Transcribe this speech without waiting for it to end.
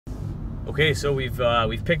Okay, so we've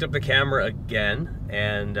picked up the camera again,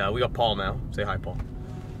 and we got Paul now. Say hi, Paul.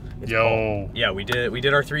 It's Yo. Paul. Yeah, we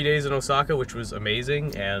did our 3 days in Osaka, which was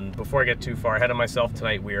amazing. And before I get too far ahead of myself,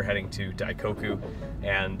 tonight we are heading to Daikoku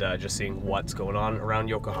and just seeing what's going on around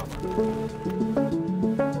Yokohama.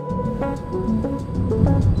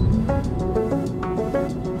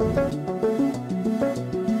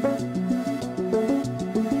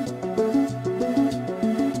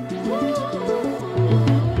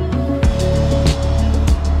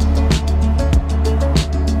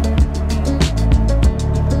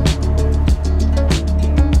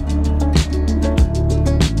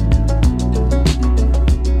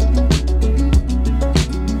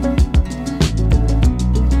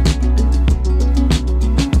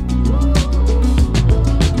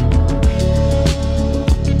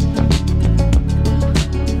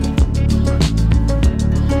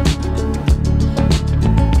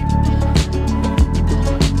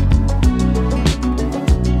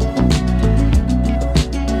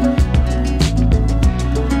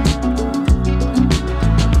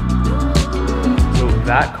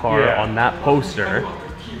 That car on that poster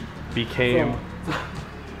became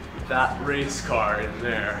that race car in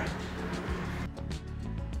there.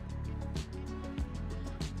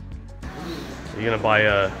 Are you gonna buy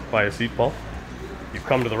a seat, Paul? You've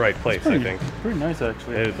come to the right place, I think. Pretty nice,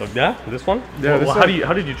 actually. Yeah, this one. Yeah. Well,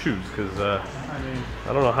 how did you choose? Because I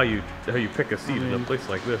don't know how you pick a seat in a place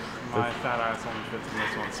like this. My fat ass only fits in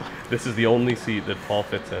this one. So. This is the only seat that Paul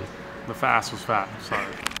fits in. The fast was fat. Sorry.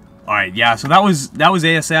 All right, yeah, so that was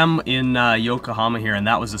ASM in Yokohama here, and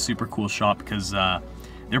that was a super cool shop because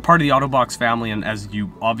they're part of the Autobacs family, and as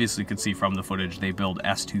you obviously could see from the footage, they build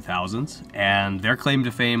S2000s, and their claim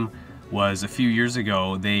to fame was a few years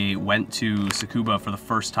ago, they went to Tsukuba for the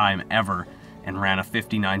first time ever and ran a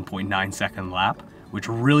 59.9 second lap, which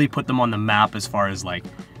really put them on the map as far as like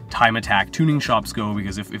time attack tuning shops go,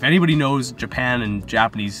 because if anybody knows Japan and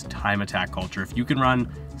Japanese time attack culture, if you can run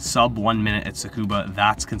sub 1 minute at Tsukuba,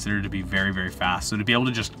 that's considered to be very, very fast. So to be able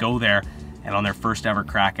to just go there and on their first ever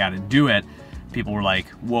crack at it, do it, people were like,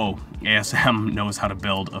 whoa, ASM knows how to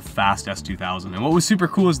build a fast S2000. And what was super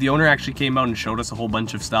cool is the owner actually came out and showed us a whole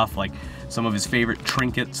bunch of stuff, like some of his favorite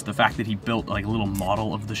trinkets, the fact that he built like a little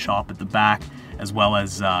model of the shop at the back, as well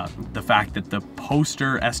as the fact that the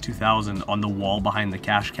poster S2000 on the wall behind the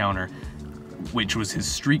cash counter, which was his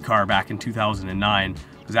street car back in 2009,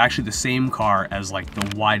 was actually the same car as like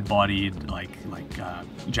the wide-bodied like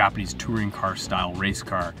Japanese touring car style race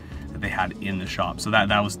car that they had in the shop. So that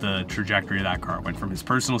was the trajectory of that car. It went from his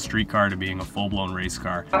personal street car to being a full-blown race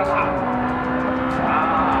car.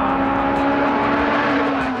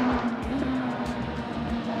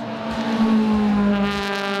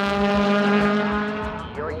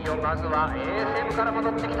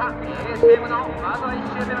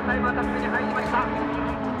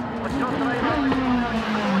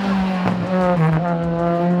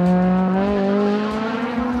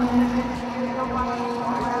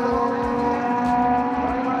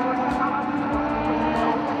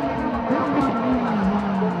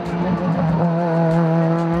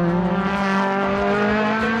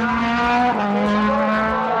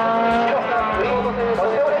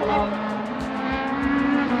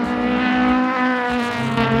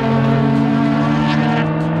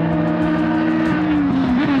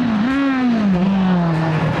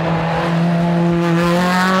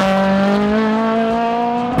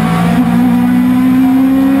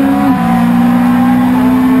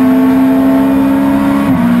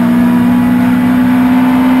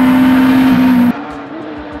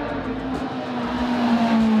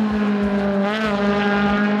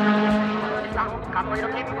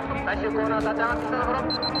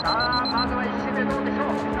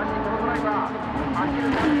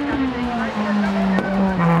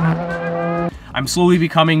 I'm slowly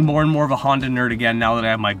becoming more and more of a Honda nerd again now that I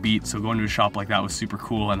have my Beat, so going to a shop like that was super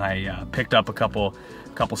cool, and I picked up a couple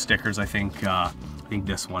stickers. I think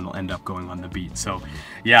this one will end up going on the Beat. So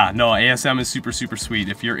yeah, no, ASM is super, super sweet.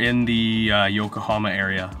 If you're in the Yokohama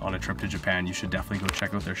area on a trip to Japan, you should definitely go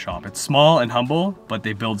check out their shop. It's small and humble, but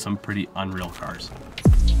they build some pretty unreal cars.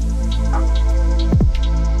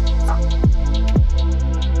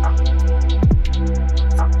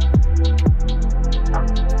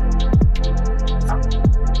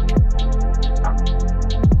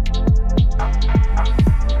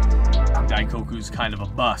 Daikoku's kind of a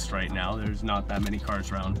bust right now. There's not that many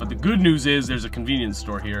cars around, but the good news is there's a convenience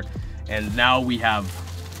store here, and now we have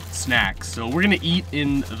snacks. So we're gonna eat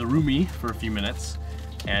in the roomie for a few minutes,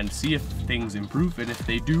 and see if things improve. And if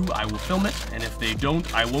they do, I will film it. And if they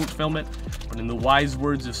don't, I won't film it. But in the wise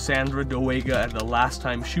words of Sandra Doega, the last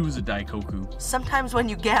time she was a Daikoku, sometimes when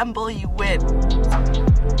you gamble, you win.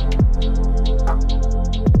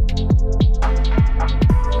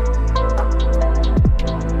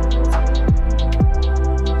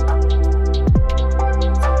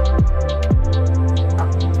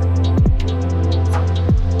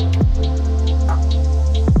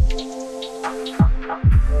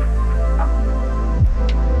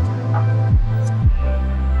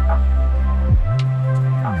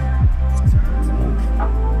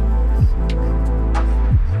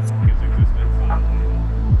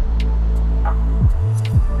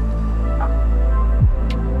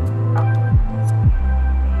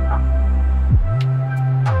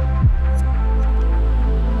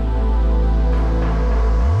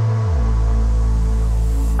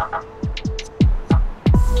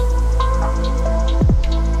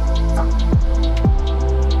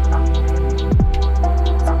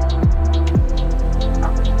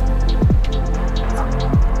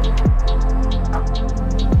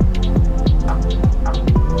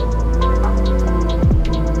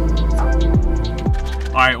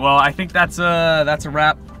 Alright, well, I think that's a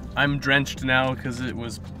wrap. I'm drenched now because it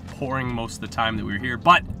was pouring most of the time that we were here,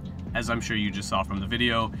 but as I'm sure you just saw from the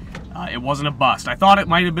video, it wasn't a bust. I thought it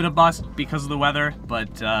might have been a bust because of the weather,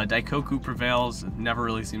 but Daikoku prevails. It never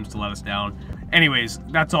really seems to let us down. Anyways,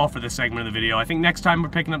 that's all for this segment of the video. I think next time we're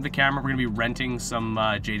picking up the camera, we're going to be renting some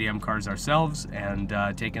JDM cars ourselves and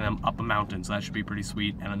taking them up a mountain, so that should be pretty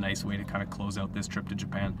sweet and a nice way to kind of close out this trip to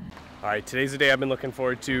Japan. Alright, today's the day I've been looking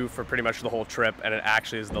forward to for pretty much the whole trip, and it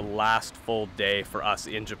actually is the last full day for us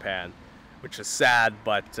in Japan, which is sad,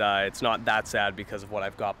 but it's not that sad because of what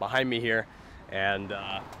I've got behind me here. And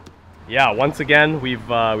yeah, once again, we've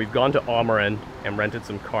gone to Amaren and rented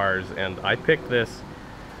some cars, and I picked this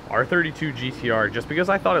R32 GTR just because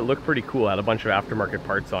I thought it looked pretty cool. It had a bunch of aftermarket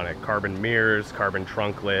parts on it. Carbon mirrors, carbon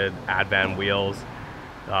trunk lid, Advan wheels,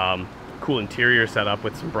 cool interior setup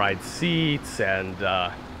with some bride seats, and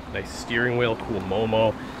nice steering wheel, cool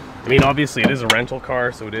Momo. I mean, obviously it is a rental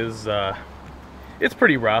car, so it is it's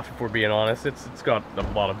pretty rough if we're being honest. It's got a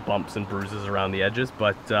lot of bumps and bruises around the edges,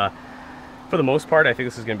 but for the most part, I think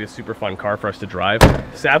this is going to be a super fun car for us to drive.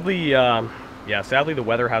 Sadly, yeah, sadly the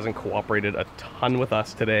weather hasn't cooperated a ton with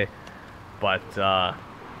us today, but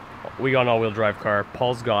we got an all-wheel drive car.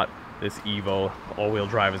 Paul's got this Evo all-wheel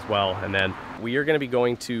drive as well, and then we are going to be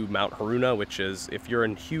going to Mount Haruna, which is, if you're a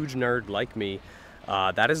huge nerd like me,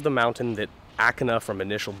 that is the mountain that Akina from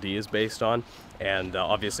Initial D is based on, and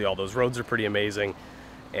obviously all those roads are pretty amazing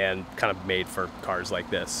and kind of made for cars like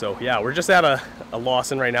this. So yeah, we're just at a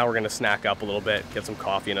Lawson right now. We're going to snack up a little bit, get some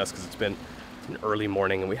coffee in us because it's been an early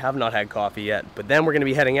morning and we have not had coffee yet, but then we're going to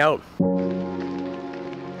be heading out.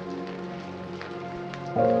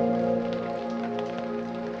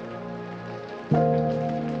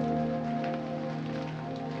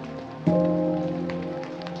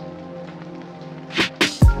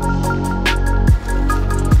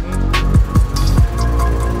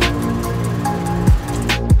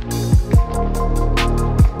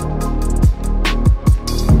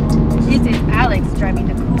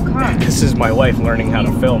 This is my wife learning how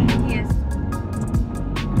to film. Yes.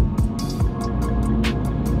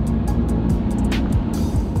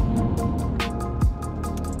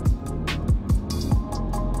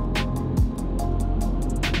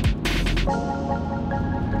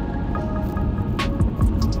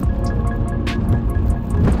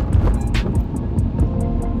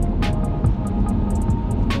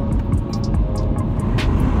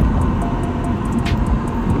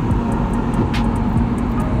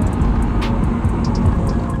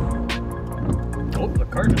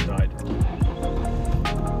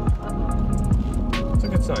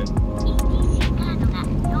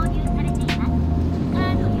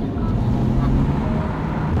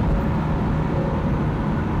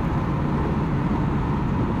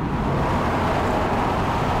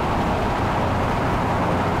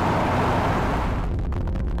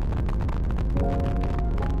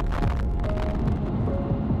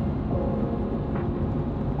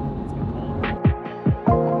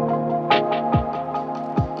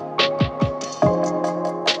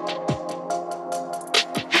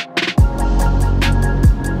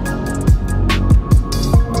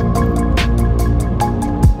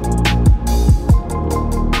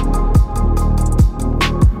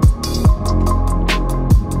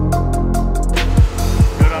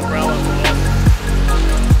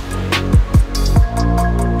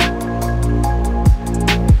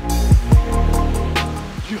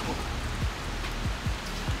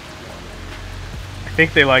 I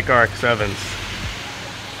think they like RX-7s.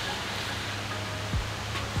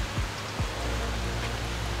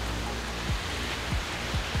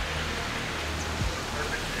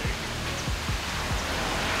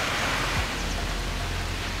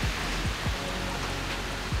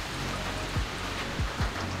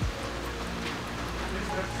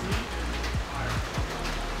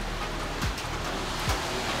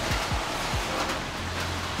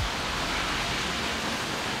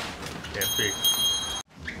 Yeah, big.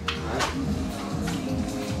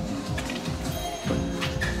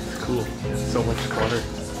 It's cool. So much clutter.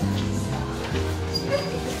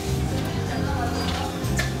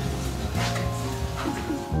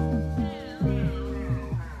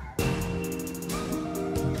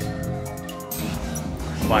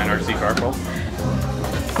 Buy an RC car, Paul?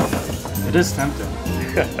 It is tempting.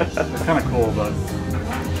 It's kind of cool, but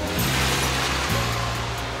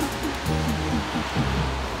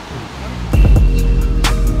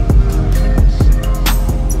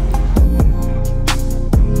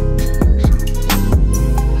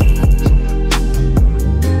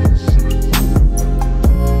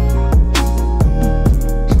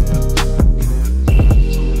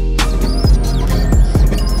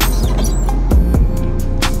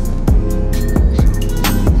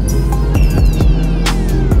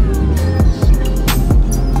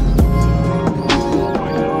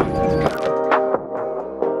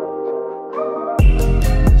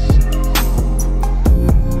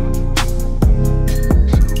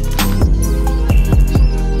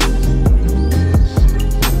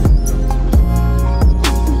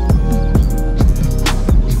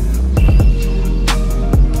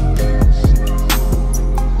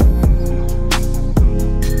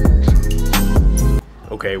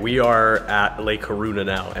Okay, we are at Lake Haruna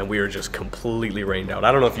now, and we are just completely rained out.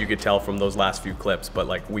 I don't know if you could tell from those last few clips, but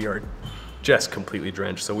like we are just completely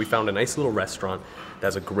drenched. So we found a nice little restaurant that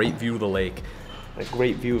has a great view of the lake, a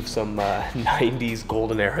great view of some 90s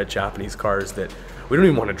golden era Japanese cars that we don't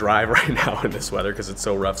even want to drive right now in this weather because it's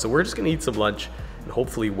so rough. So we're just gonna eat some lunch and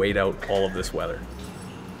hopefully wait out all of this weather.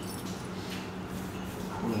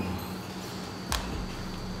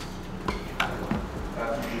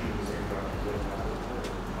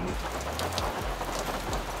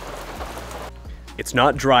 It's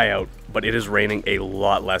not dry out, but it is raining a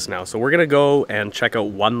lot less now. So we're gonna go and check out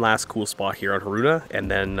one last cool spot here on Haruna and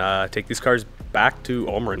then take these cars back to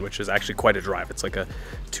Omrin, which is actually quite a drive. It's like a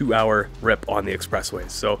 2-hour rip on the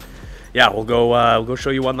expressways. So yeah, we'll go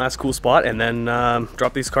show you one last cool spot and then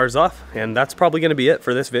drop these cars off. And that's probably gonna be it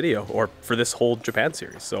for this video or for this whole Japan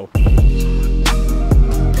series. So.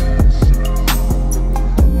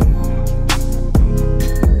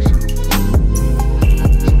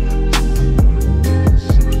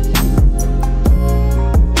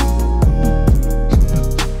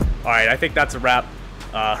 I think that's a wrap.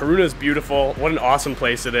 Haruna is beautiful. What an awesome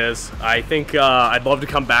place it is. I think I'd love to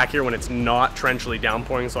come back here when it's not torrentially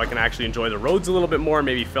downpouring so I can actually enjoy the roads a little bit more,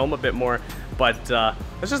 maybe film a bit more. But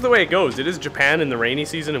that's just the way it goes. It is Japan in the rainy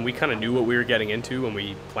season, and we kind of knew what we were getting into when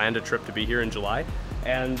we planned a trip to be here in July.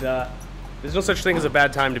 And there's no such thing as a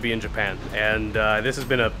bad time to be in Japan. And this has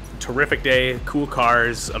been a terrific day, cool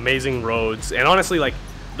cars, amazing roads, and honestly, like,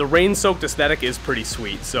 the rain-soaked aesthetic is pretty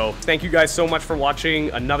sweet. So thank you guys so much for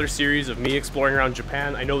watching another series of me exploring around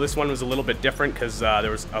Japan. I know this one was a little bit different because there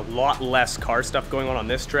was a lot less car stuff going on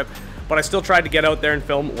this trip, but I still tried to get out there and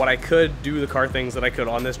film what I could, do the car things that I could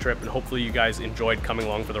on this trip, and hopefully you guys enjoyed coming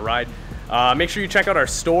along for the ride. Make sure you check out our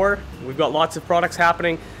store. We've got lots of products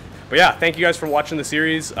happening. But yeah, thank you guys for watching the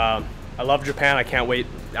series. I love Japan. I can't wait.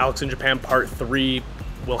 Alex in Japan Part 3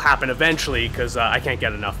 will happen eventually because I can't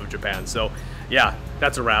get enough of Japan. So yeah,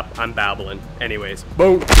 that's a wrap. I'm babbling. Anyways,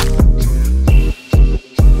 boom.